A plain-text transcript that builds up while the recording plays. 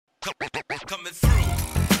Coming through.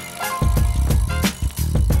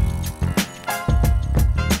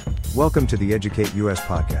 Welcome to the Educate US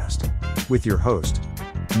podcast with your host,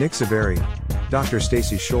 Nick Saveri, Dr.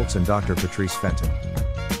 Stacy Schultz, and Dr. Patrice Fenton.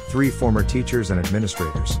 Three former teachers and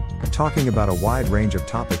administrators talking about a wide range of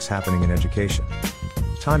topics happening in education.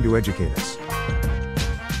 Time to educate us.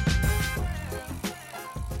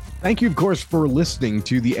 Thank you, of course, for listening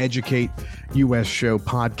to the Educate US Show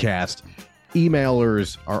podcast.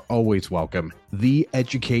 Emailers are always welcome.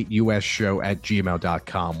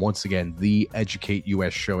 TheEducateUSShow@gmail.com. Once again,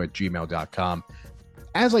 TheEducateUSShow@gmail.com.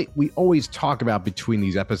 As we always talk about between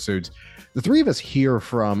these episodes, the three of us hear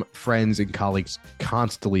from friends and colleagues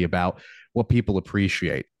constantly about what people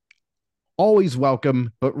appreciate. Always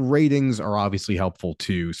welcome, but ratings are obviously helpful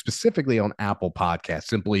too, specifically on Apple Podcasts.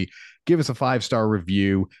 Simply give us a 5-star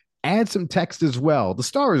review. Add some text as well. The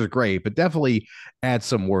stars are great, but definitely add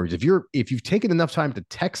some words. If you've taken enough time to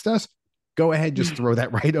text us, go ahead, just throw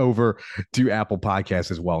that right over to Apple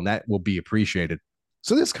Podcasts as well, and that will be appreciated.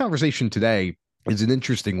 So this conversation today is an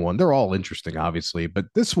interesting one. They're all interesting, obviously, but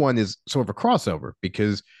this one is sort of a crossover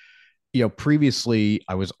because, previously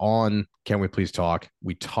I was on Can We Please Talk?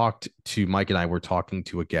 We talked to Mike and I were talking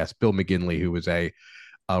to a guest, Bill McGinley, who was a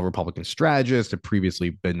Republican strategist, had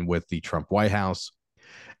previously been with the Trump White House.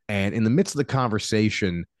 And in the midst of the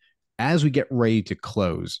conversation, as we get ready to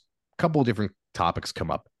close, a couple of different topics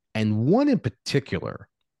come up. And one in particular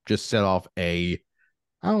just set off I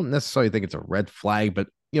don't necessarily think it's a red flag, but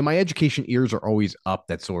my education ears are always up.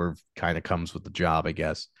 That sort of kind of comes with the job, I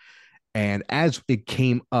guess. And as it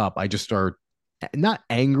came up, I just started not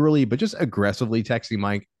angrily, but just aggressively texting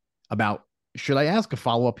Mike about, should I ask a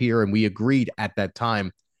follow-up here? And we agreed at that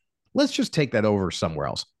time, let's just take that over somewhere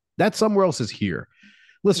else. That somewhere else is here.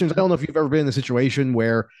 Listeners, I don't know if you've ever been in a situation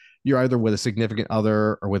where you're either with a significant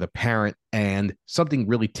other or with a parent and something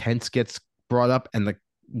really tense gets brought up, and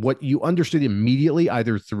what you understood immediately,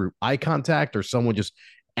 either through eye contact or someone just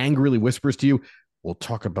angrily whispers to you, we'll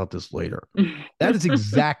talk about this later. That is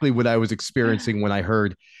exactly what I was experiencing when I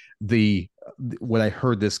heard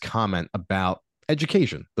this comment about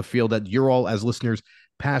education, the field that you're all as listeners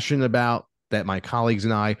passionate about, that my colleagues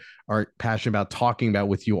and I are passionate about talking about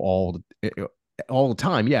with you all the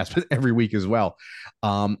time, yes, but every week as well.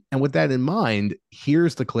 And with that in mind,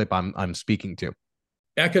 here's the clip I'm speaking to.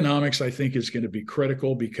 Economics, I think, is going to be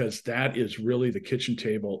critical because that is really the kitchen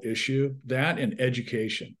table issue, that and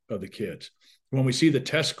education of the kids. When we see the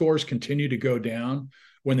test scores continue to go down,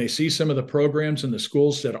 when they see some of the programs in the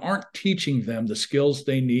schools that aren't teaching them the skills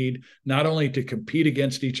they need, not only to compete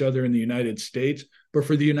against each other in the United States, but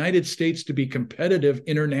for the United States to be competitive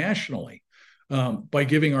internationally. By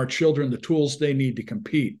giving our children the tools they need to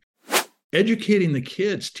compete. Educating the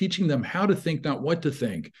kids, teaching them how to think, not what to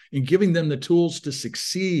think, and giving them the tools to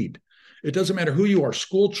succeed. It doesn't matter who you are,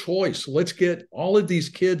 school choice. Let's get all of these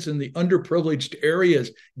kids in the underprivileged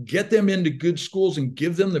areas, get them into good schools and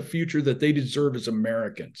give them the future that they deserve as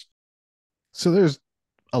Americans. So there's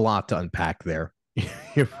a lot to unpack there.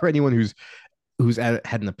 For anyone who's had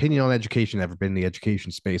an opinion on education, ever been in the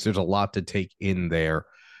education space, there's a lot to take in there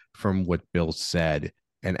from what Bill said.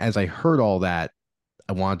 And as I heard all that,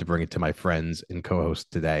 I wanted to bring it to my friends and co-hosts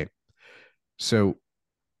today. So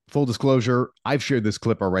full disclosure, I've shared this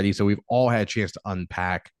clip already, so we've all had a chance to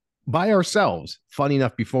unpack by ourselves. Funny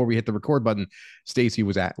enough, before we hit the record button, Stacy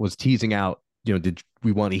was teasing out, did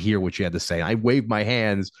we want to hear what you had to say? I waved my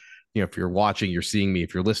hands. If you're watching, you're seeing me.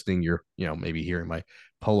 If you're listening, you're, maybe hearing my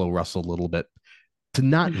polo rustle a little bit. To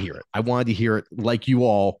not hear it, I wanted to hear it like you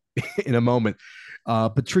all in a moment.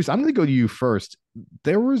 Patrice, I'm going to go to you first.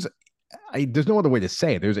 There's no other way to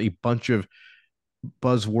say it. There's a bunch of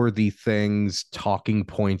buzzworthy things, talking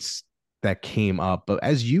points that came up. But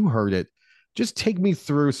as you heard it, just take me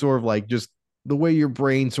through sort of like just the way your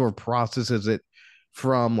brain sort of processes it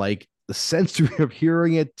from like the sensory of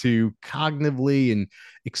hearing it to cognitively and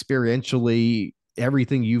experientially,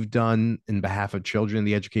 everything you've done in behalf of children in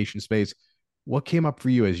the education space. What came up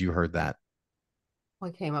for you as you heard that?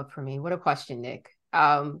 What came up for me? What a question, Nick.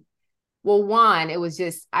 Well, one, it was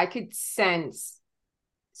just, I could sense.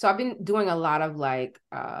 So I've been doing a lot of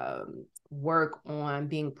work on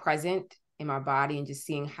being present in my body and just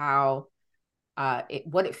seeing how,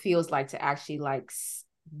 what it feels like to actually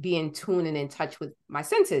be in tune and in touch with my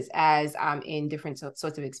senses as I'm in different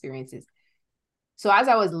sorts of experiences. So as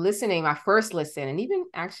I was listening, my first listen, and even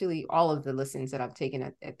actually all of the listens that I've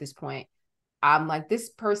taken at this point, I'm like,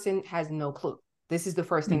 this person has no clue. This is the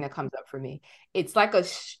first thing that comes up for me. It's like a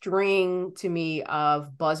string to me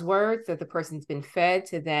of buzzwords that the person's been fed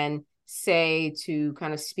to then say, to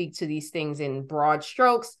kind of speak to these things in broad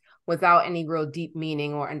strokes, without any real deep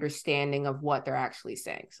meaning or understanding of what they're actually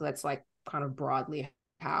saying. So that's like kind of broadly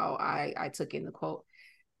how I took in the quote.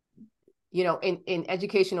 You know, in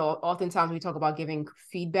education, oftentimes we talk about giving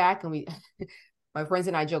feedback, and my friends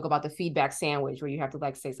and I joke about the feedback sandwich, where you have to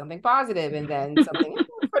like say something positive and then something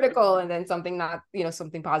critical and then something not, you know,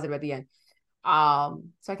 something positive at the end.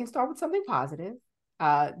 So I can start with something positive.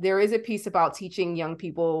 There is a piece about teaching young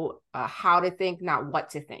people how to think, not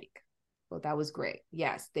what to think. So that was great.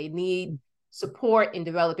 Yes, they need support in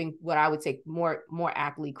developing what I would say more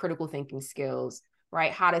aptly critical thinking skills,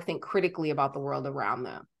 right? How to think critically about the world around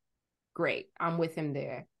them. Great. I'm with him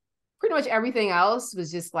there. Pretty much everything else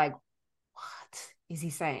was just like, what is he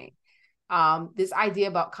saying? This idea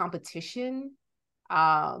about competition,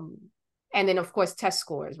 and then of course test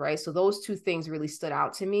scores, right? So those two things really stood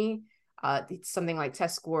out to me. It's something like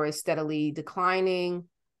test scores steadily declining,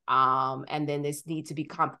 and then this need to be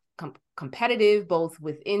competitive both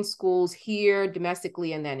within schools here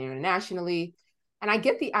domestically and then internationally. And I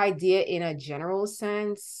get the idea in a general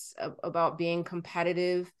sense about being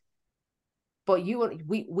competitive. But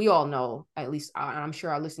we all know, at least I'm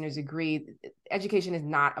sure our listeners agree, education is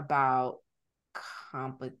not about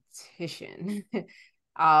competition.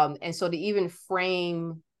 And so to even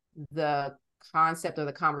frame the concept or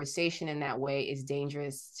the conversation in that way is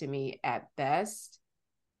dangerous to me at best.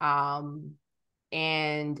 And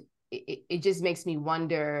it just makes me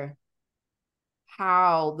wonder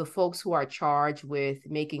how the folks who are charged with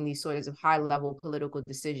making these sorts of high-level political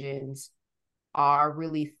decisions are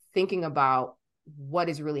really thinking about what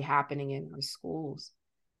is really happening in our schools.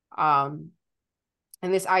 And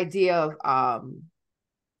this idea of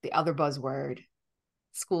the other buzzword,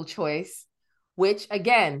 school choice, which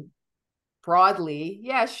again, broadly,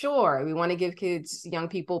 yeah, sure, we want to give kids, young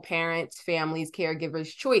people, parents, families,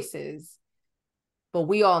 caregivers choices. But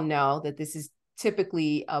we all know that this is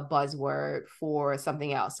typically a buzzword for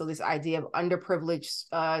something else. So this idea of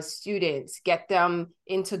underprivileged students, get them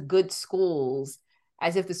into good schools,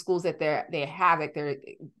 as if the schools that they have at their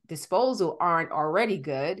disposal aren't already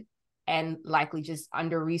good and likely just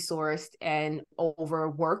under-resourced and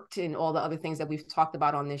overworked and all the other things that we've talked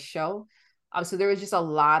about on this show. So there was just a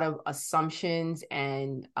lot of assumptions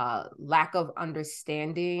and lack of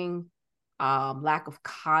understanding, lack of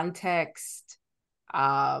context,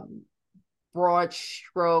 broad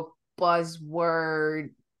stroke, buzzword,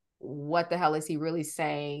 what the hell is he really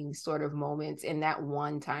saying sort of moments in that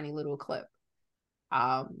one tiny little clip.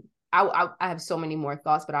 I have so many more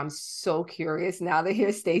thoughts, but I'm so curious now to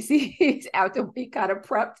hear Stacey after we kind of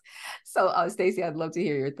prepped. So Stacey, I'd love to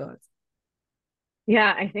hear your thoughts.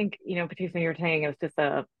 Yeah, I think, Patrice, when you were saying it was just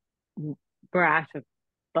a barrage of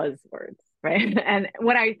buzzwords, right? And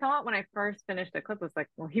what I thought when I first finished the clip was like,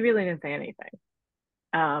 well, he really didn't say anything.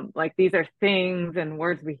 Like these are things and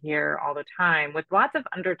words we hear all the time with lots of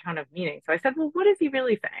undertone of meaning. So I said, well, what is he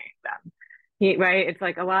really saying then? Right? It's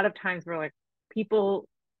like a lot of times we're like, people,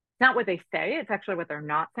 it's not what they say, it's actually what they're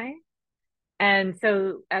not saying. And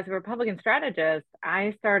so as a Republican strategist,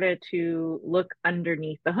 I started to look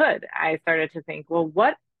underneath the hood. I started to think, well,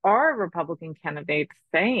 what are Republican candidates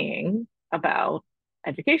saying about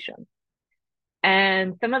education?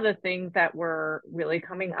 And some of the things that were really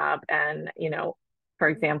coming up, and, for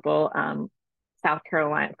example,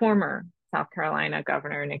 former South Carolina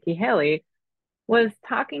Governor Nikki Haley was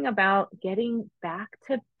talking about getting back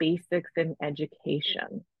to basics in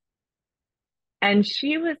education. And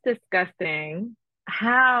she was discussing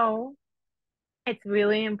how it's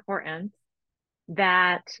really important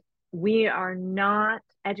that we are not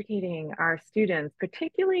educating our students,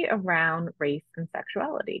 particularly around race and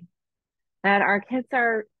sexuality, that our kids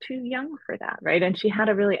are too young for that, right? And she had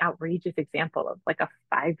a really outrageous example of like a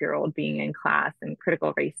 5-year-old being in class in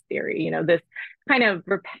critical race theory, this kind of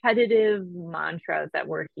repetitive mantras that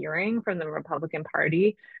we're hearing from the Republican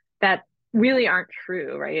Party that really aren't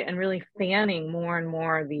true, right? And really fanning more and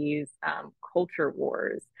more of these culture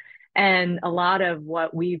wars. And a lot of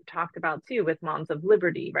what we've talked about too with Moms of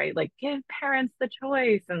Liberty, right? Like give parents the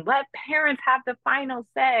choice and let parents have the final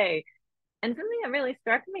say. And something that really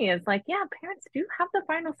struck me is like, yeah, parents do have the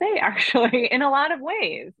final say actually in a lot of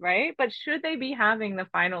ways, right? But should they be having the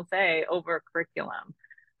final say over curriculum,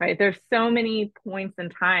 right? There's so many points in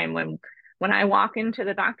time when I walk into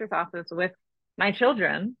the doctor's office with my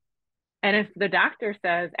children, and if the doctor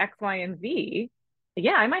says X, Y, and Z,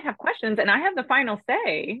 yeah, I might have questions and I have the final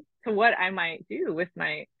say to what I might do with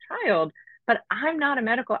my child, but I'm not a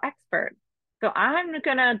medical expert. So I'm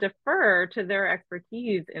going to defer to their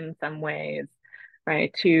expertise in some ways,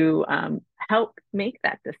 right, to help make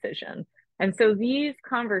that decision. And so these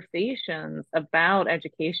conversations about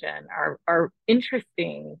education are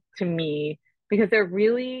interesting to me because they're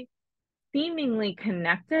really seemingly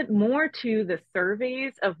connected more to the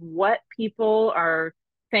surveys of what people are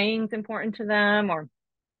saying is important to them or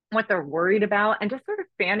what they're worried about, and just sort of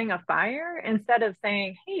fanning a fire instead of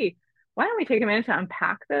saying, hey, why don't we take a minute to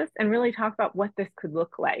unpack this and really talk about what this could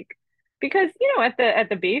look like? Because, at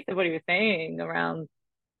the base of what he was saying around,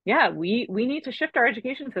 yeah, we need to shift our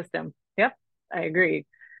education system. Yep, I agree.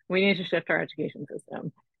 We need to shift our education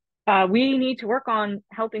system. We need to work on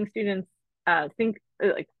helping students think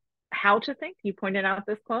like how to think. You pointed out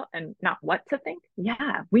this quote, and not what to think.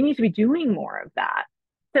 Yeah, we need to be doing more of that.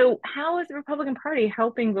 So how is the Republican Party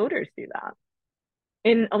helping voters do that?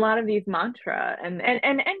 In a lot of these mantra and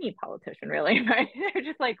any politician really, right? They're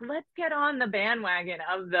just like, let's get on the bandwagon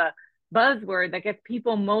of the buzzword that gets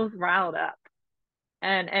people most riled up.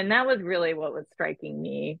 And that was really what was striking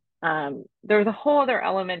me. There's a whole other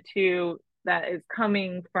element too that is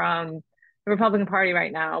coming from the Republican Party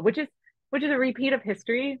right now, which is a repeat of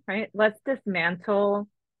history, right? Let's dismantle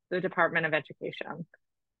the Department of Education.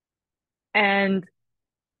 And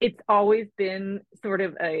it's always been sort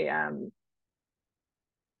of an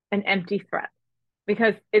empty threat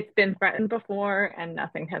because it's been threatened before and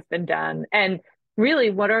nothing has been done. And really,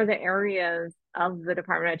 what are the areas of the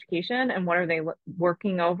Department of Education and what are they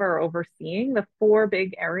working over or overseeing? The four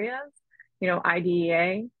big areas,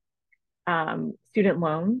 IDEA, student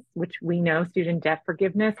loans, which we know student debt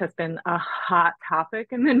forgiveness has been a hot topic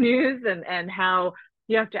in the news, and how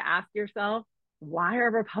you have to ask yourself, why are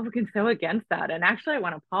Republicans so against that? And actually, I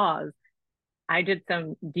want to pause. I did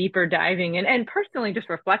some deeper diving and personally just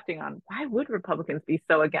reflecting on why would Republicans be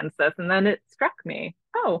so against this? And then it struck me,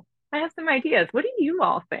 oh, I have some ideas. What do you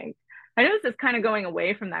all think? I know this is kind of going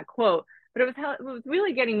away from that quote, but it was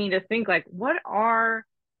really getting me to think, like, what are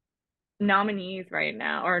nominees right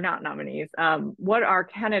now, or not nominees, what are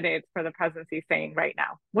candidates for the presidency saying right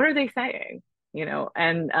now? What are they saying?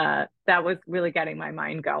 And that was really getting my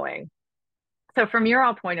mind going. So from your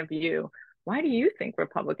all point of view, why do you think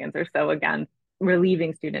Republicans are so against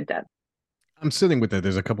relieving student debt? I'm sitting with it.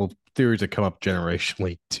 There's a couple of theories that come up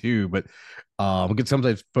generationally too, but because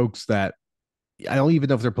sometimes folks that I don't even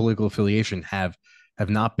know if their political affiliation have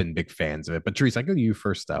not been big fans of it. But Teresa, I go to you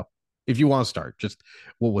first though. If you want to start, just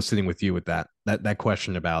what was sitting with you with that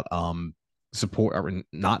question about support or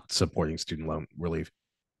not supporting student loan relief.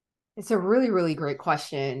 It's a really, really great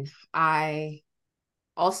question. I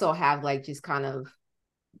also have like just kind of,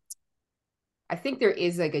 I think there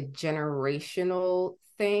is like a generational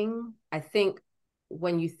thing. I think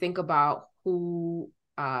when you think about who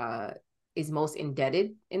is most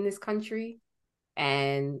indebted in this country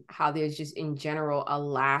and how there's just in general a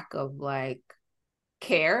lack of like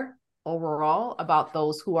care overall about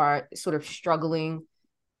those who are sort of struggling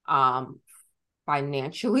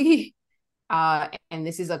financially. And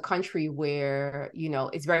this is a country where,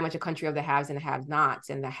 it's very much a country of the haves and the have-nots,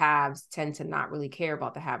 and the haves tend to not really care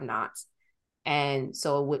about the have-nots. And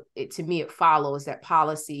so to me, it follows that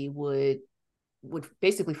policy would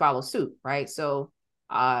basically follow suit, right? So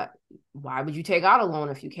why would you take out a loan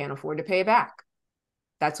if you can't afford to pay it back?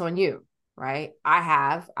 That's on you, right?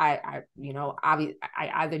 I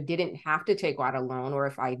either didn't have to take out a loan, or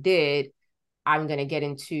if I did, I'm going to get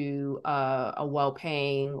into a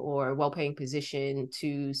well-paying position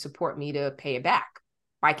to support me to pay it back.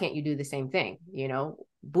 Why can't you do the same thing?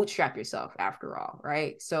 Bootstrap yourself after all,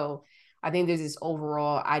 right? So I think there's this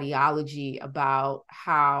overall ideology about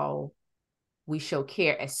how we show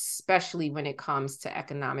care, especially when it comes to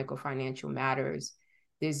economic or financial matters.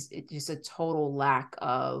 There's just a total lack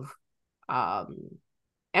of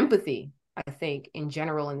empathy, I think, in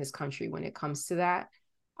general in this country when it comes to that.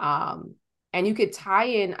 And you could tie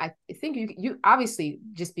in, I think you obviously,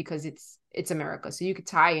 just because it's America, so you could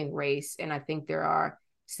tie in race. And I think there are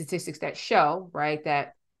statistics that show, right,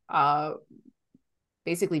 that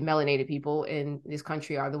basically melanated people in this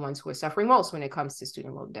country are the ones who are suffering most when it comes to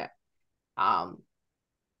student loan debt.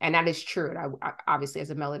 And that is true. I obviously, as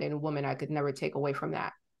a melanated woman, I could never take away from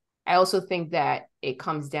that. I also think that it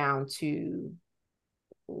comes down to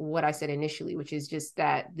what I said initially, which is just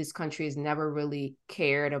that this country has never really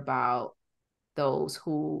cared about those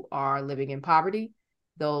who are living in poverty,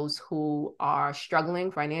 those who are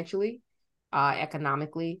struggling financially,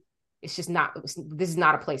 economically. It's just not, this is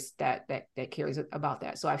not a place that cares about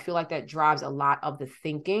that. So I feel like that drives a lot of the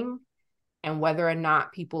thinking, and whether or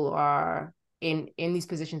not people are in these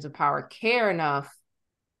positions of power care enough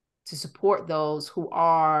to support those who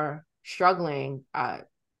are struggling. I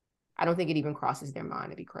don't think it even crosses their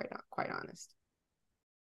mind, to be quite honest.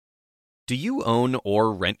 Do you own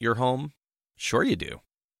or rent your home? Sure you do.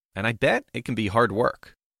 And I bet it can be hard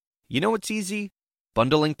work. You know what's easy?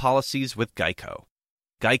 Bundling policies with Geico.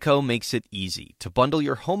 Geico makes it easy to bundle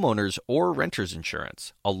your homeowner's or renter's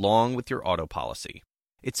insurance along with your auto policy.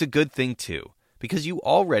 It's a good thing, too, because you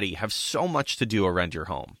already have so much to do around your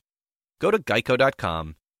home. Go to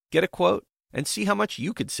geico.com, get a quote, and see how much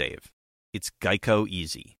you could save. It's Geico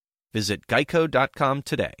easy. Visit geico.com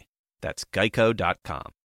today. That's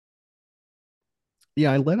geico.com.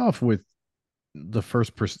 Yeah, I led off with the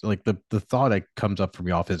first person, like the thought that comes up for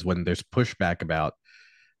me often is when there's pushback about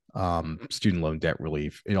student loan debt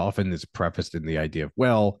relief. It often is prefaced in the idea of,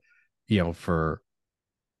 well, for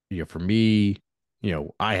me,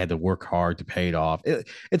 I had to work hard to pay it off.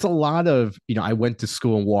 It's a lot of, I went to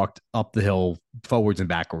school and walked up the hill forwards and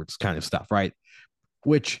backwards kind of stuff, right?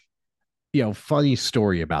 Which, funny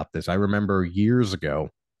story about this. I remember years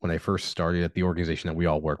ago when I first started at the organization that we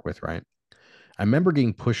all work with, right? I remember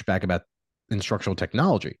getting pushback about instructional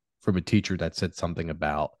technology from a teacher that said something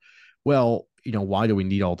about, well, why do we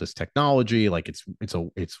need all this technology? Like it's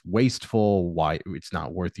wasteful. Why it's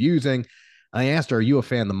not worth using. I asked her, are you a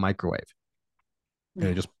fan of the microwave?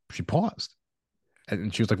 And she paused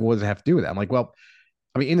and she was like, well, what does it have to do with that? I'm like, well,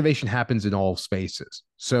 I mean, innovation happens in all spaces.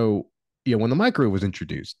 So, when the microwave was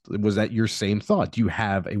introduced, was that your same thought? Do you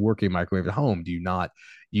have a working microwave at home? Do you not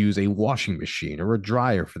use a washing machine or a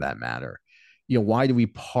dryer for that matter? Why do we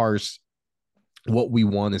parse what we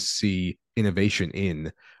want to see innovation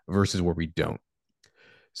in versus where we don't?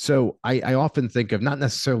 So I often think of not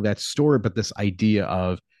necessarily that story, but this idea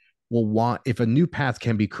of, well, why, if a new path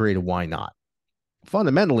can be created, why not?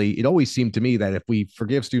 Fundamentally, it always seemed to me that if we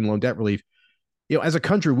forgive student loan debt relief, as a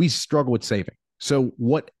country, we struggle with saving. So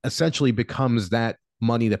what essentially becomes that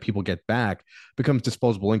money that people get back becomes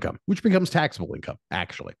disposable income, which becomes taxable income,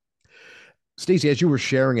 actually. Stacey, as you were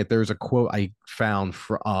sharing it, there's a quote I found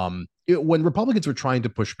from when Republicans were trying to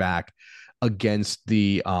push back against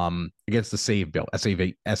the SAVE bill,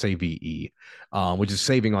 SAVE, which is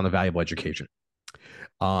saving on a valuable education.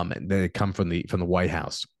 And they come from the White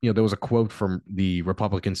House. There was a quote from the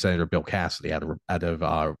Republican Senator Bill Cassidy out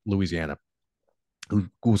of Louisiana, who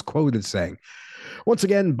was quoted saying, once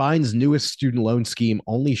again, Biden's newest student loan scheme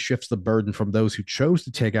only shifts the burden from those who chose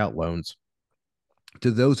to take out loans to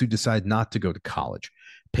those who decide not to go to college,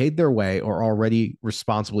 paid their way, or already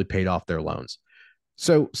responsibly paid off their loans.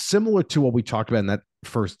 So similar to what we talked about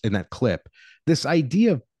in that clip, this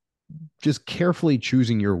idea of just carefully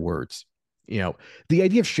choosing your words, the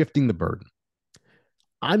idea of shifting the burden.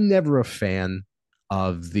 I'm never a fan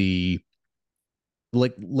of the,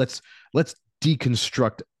 like, let's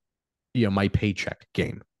deconstruct, my paycheck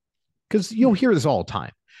game, because you'll hear this all the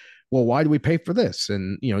time. Well, why do we pay for this?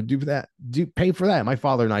 And, do that, pay for that. My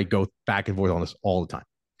father and I go back and forth on this all the time.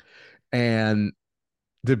 And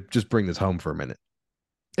to just bring this home for a minute.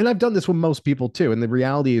 And I've done this with most people too. And the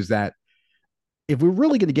reality is that if we're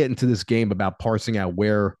really going to get into this game about parsing out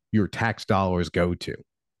where your tax dollars go to,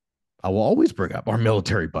 I will always bring up our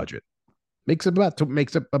military budget. Makes up about,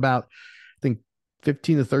 I think,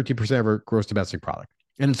 15 to 13% of our gross domestic product.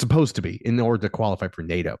 And it's supposed to be in order to qualify for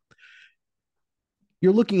NATO.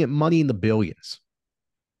 You're looking at money in the billions.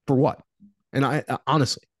 For what? And I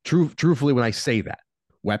honestly, truthfully, when I say that,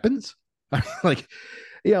 weapons? Like,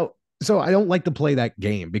 so I don't like to play that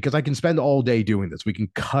game because I can spend all day doing this. We can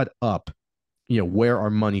cut up, where our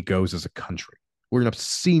money goes as a country. We're an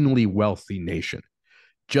obscenely wealthy nation,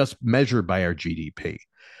 just measured by our GDP.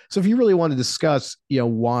 So if you really want to discuss,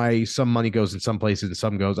 why some money goes in some places and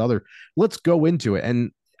some goes other, let's go into it.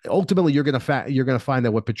 And ultimately, you're going to find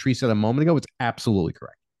that what Patrice said a moment ago is absolutely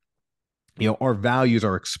correct. Our values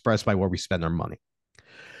are expressed by where we spend our money.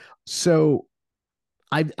 So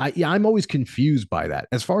I'm always confused by that.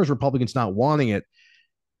 As far as Republicans not wanting it,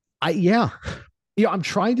 I'm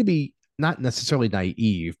trying to be not necessarily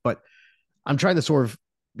naive, but I'm trying to sort of,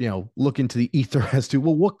 look into the ether as to,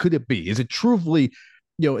 well, what could it be? Is it truly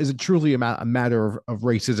a matter of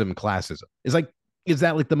racism and classism? Is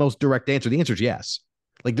that like the most direct answer? The answer is yes.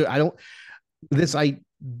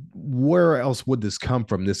 Where else would this come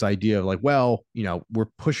from? This idea of like, well, we're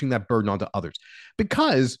pushing that burden onto others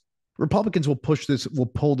because Republicans will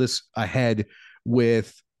pull this ahead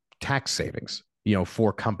with tax savings,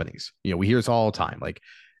 for companies. We hear this all the time, like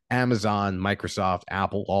Amazon, Microsoft,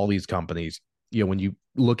 Apple, all these companies, when you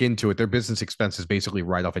look into it, their business expenses basically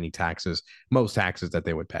write off any taxes, most taxes that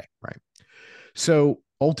they would pay, right? So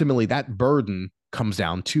ultimately that burden comes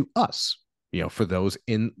down to us, for those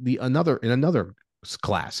in another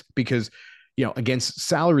class, because, against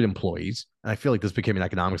salaried employees, and I feel like this became an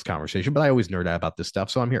economics conversation, but I always nerd out about this stuff,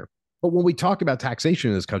 so I'm here. But when we talk about taxation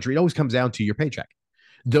in this country, it always comes down to your paycheck.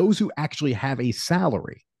 those who actually have a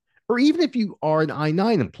salary, or even if you are an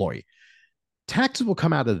I-9 employee, taxes will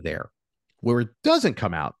come out of there. Where it doesn't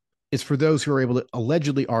come out is for those who are able to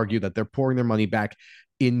allegedly argue that they're pouring their money back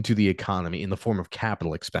into the economy in the form of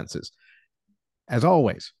capital expenses. As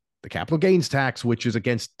always, the capital gains tax, which is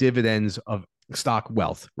against dividends of stock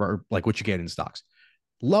wealth, or like what you get in stocks,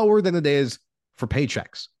 lower than it is for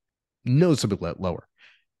paychecks, noticeably lower.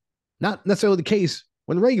 Not necessarily the case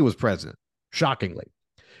when Reagan was president, shockingly.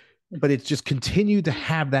 But it's just continued to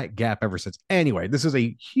have that gap ever since. Anyway, this is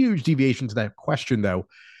a huge deviation to that question, though.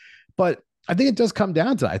 But I think it does come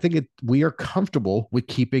down to, I think we are comfortable with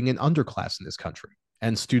keeping an underclass in this country,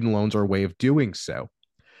 and student loans are a way of doing so.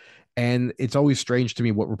 And it's always strange to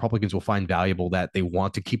me what Republicans will find valuable, that they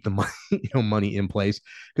want to keep the money, money in place,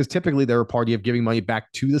 because typically they're a party of giving money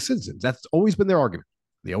back to the citizens. That's always been their argument.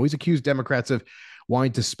 They always accuse Democrats of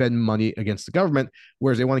wanting to spend money against the government,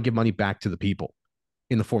 whereas they want to give money back to the people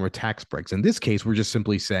in the form of tax breaks. In this case, we're just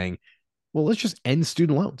simply saying, well, let's just end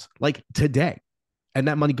student loans like today. And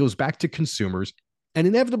that money goes back to consumers, and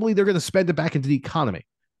inevitably they're going to spend it back into the economy.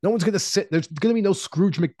 No one's going to sit. There's going to be no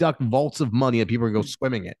Scrooge McDuck vaults of money that people are going to go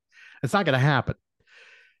swimming in. It's not going to happen.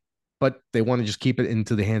 But they want to just keep it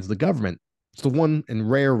into the hands of the government. It's the one and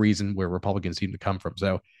rare reason where Republicans seem to come from.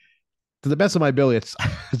 So, to the best of my ability, it's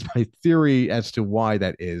my theory as to why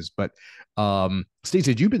that is. But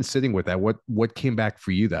Stacey, you've been sitting with that. What came back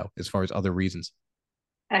for you, though, as far as other reasons?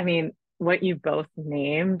 I mean, what you both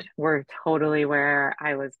named were totally where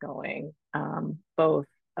I was going. Both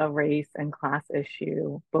a race and class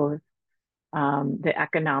issue, both the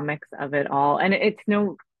economics of it all. And it's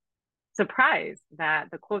no surprise that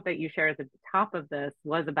the quote that you shared at the top of this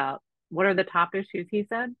was about, what are the top issues, he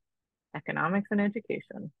said? Economics and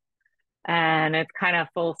education. And it's kind of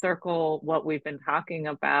full circle what we've been talking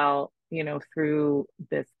about, through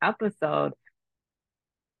this episode.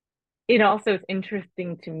 It also is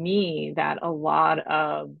interesting to me that a lot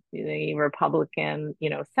of the Republican,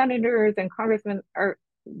 senators and congressmen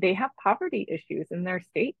they have poverty issues in their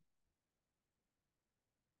state.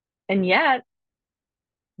 And yet,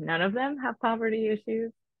 none of them have poverty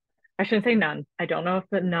issues. I shouldn't say none. I don't know if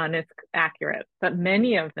the none is accurate, but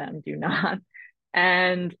many of them do not.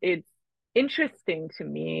 And it's interesting to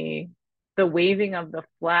me, the waving of the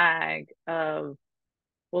flag of,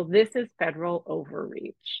 well, this is federal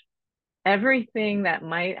overreach. Everything that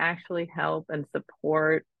might actually help and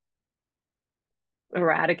support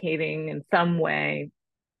eradicating in some way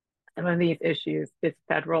some of these issues is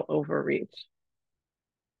federal overreach.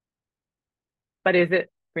 But is it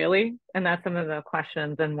really? And that's some of the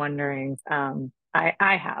questions and wonderings I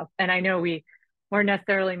have. And I know we weren't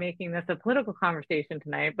necessarily making this a political conversation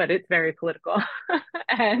tonight, but it's very political.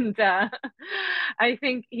 And I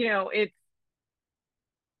think, it's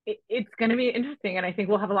going to be interesting. And I think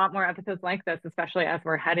we'll have a lot more episodes like this, especially as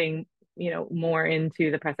we're heading, more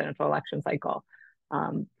into the presidential election cycle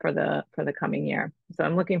for the coming year. So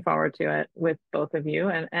I'm looking forward to it with both of you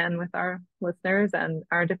and with our listeners and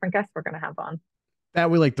our different guests we're going to have on. That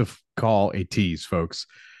we like to call a tease, folks.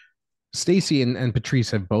 Stacey and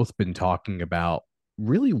Patrice have both been talking about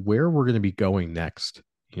really where we're going to be going next.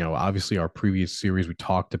 Obviously our previous series, we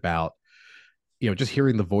talked about, just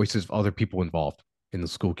hearing the voices of other people involved in the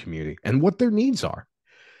school community and what their needs are.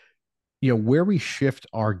 Where we shift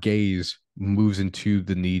our gaze moves into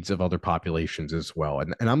the needs of other populations as well.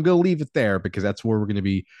 And I'm going to leave it there because that's where we're going to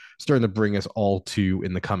be starting to bring us all to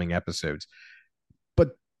in the coming episodes.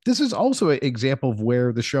 But this is also an example of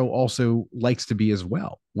where the show also likes to be as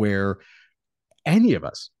well, where any of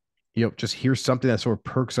us, just hear something that sort of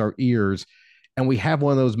perks our ears and we have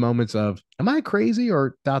one of those moments of, am I crazy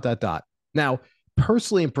or ... Now,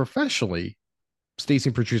 personally and professionally, Stacey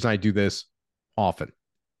and Patrice and I do this often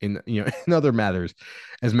in in other matters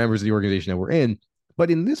as members of the organization that we're in. But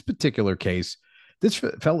in this particular case, this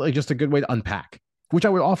felt like just a good way to unpack, which I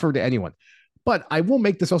would offer to anyone. But I will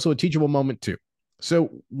make this also a teachable moment too. So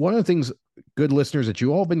one of the things, good listeners, that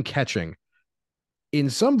you all have been catching in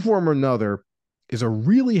some form or another is a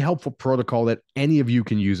really helpful protocol that any of you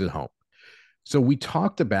can use at home. So we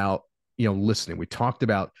talked about, listening. We talked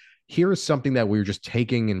about, here is something that we're just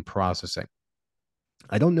taking and processing.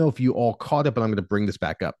 I don't know if you all caught it, but I'm going to bring this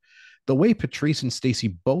back up. The way Patrice and Stacey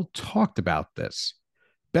both talked about this,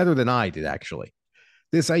 better than I did, actually.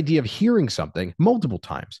 This idea of hearing something multiple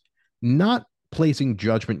times, not placing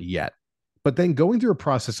judgment yet, but then going through a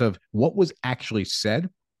process of what was actually said,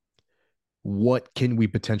 what can we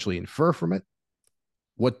potentially infer from it,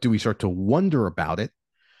 what do we start to wonder about it,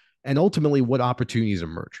 and ultimately what opportunities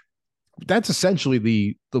emerge. That's essentially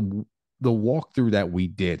the walkthrough that we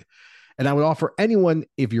did. And I would offer anyone,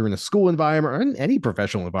 if you're in a school environment or in any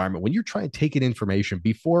professional environment, when you're trying to take in information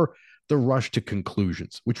before the rush to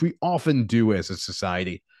conclusions, which we often do as a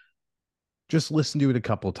society, just listen to it a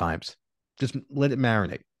couple of times. Just let it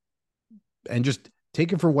marinate and just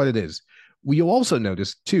take it for what it is. We'll also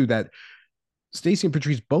notice, too, that Stacey and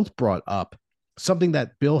Patrice both brought up something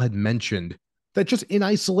that Bill had mentioned that just in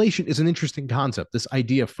isolation is an interesting concept, this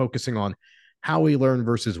idea of focusing on how we learn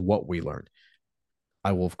versus what we learn.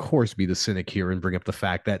 I will, of course, be the cynic here and bring up the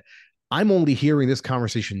fact that I'm only hearing this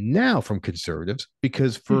conversation now from conservatives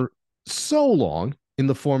because for so long, in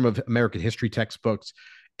the form of American history textbooks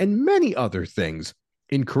and many other things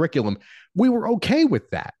in curriculum, we were okay with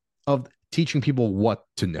that, of teaching people what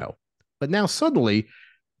to know. But now suddenly,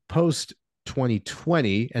 post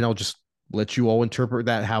 2020, and I'll just let you all interpret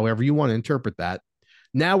that however you want to interpret that.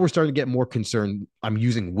 Now we're starting to get more concerned. I'm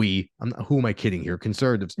using we. Who am I kidding here?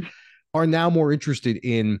 Conservatives are now more interested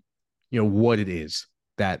in, what it is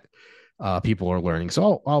that people are learning.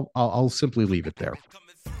 So I'll simply leave it there.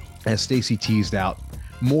 As Stacey teased out,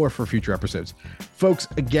 more for future episodes. Folks,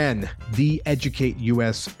 again, the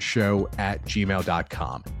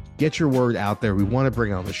educateusshow@gmail.com. Get your word out there. We want to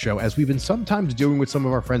bring on the show, as we've been sometimes doing with some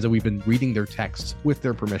of our friends, that we've been reading their texts with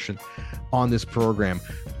their permission on this program.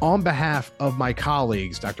 On behalf of my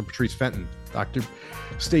colleagues, Dr. Patrice Fenton, Dr.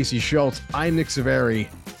 Stacey Schultz, I'm Nick Saveri.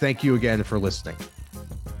 Thank you again for listening.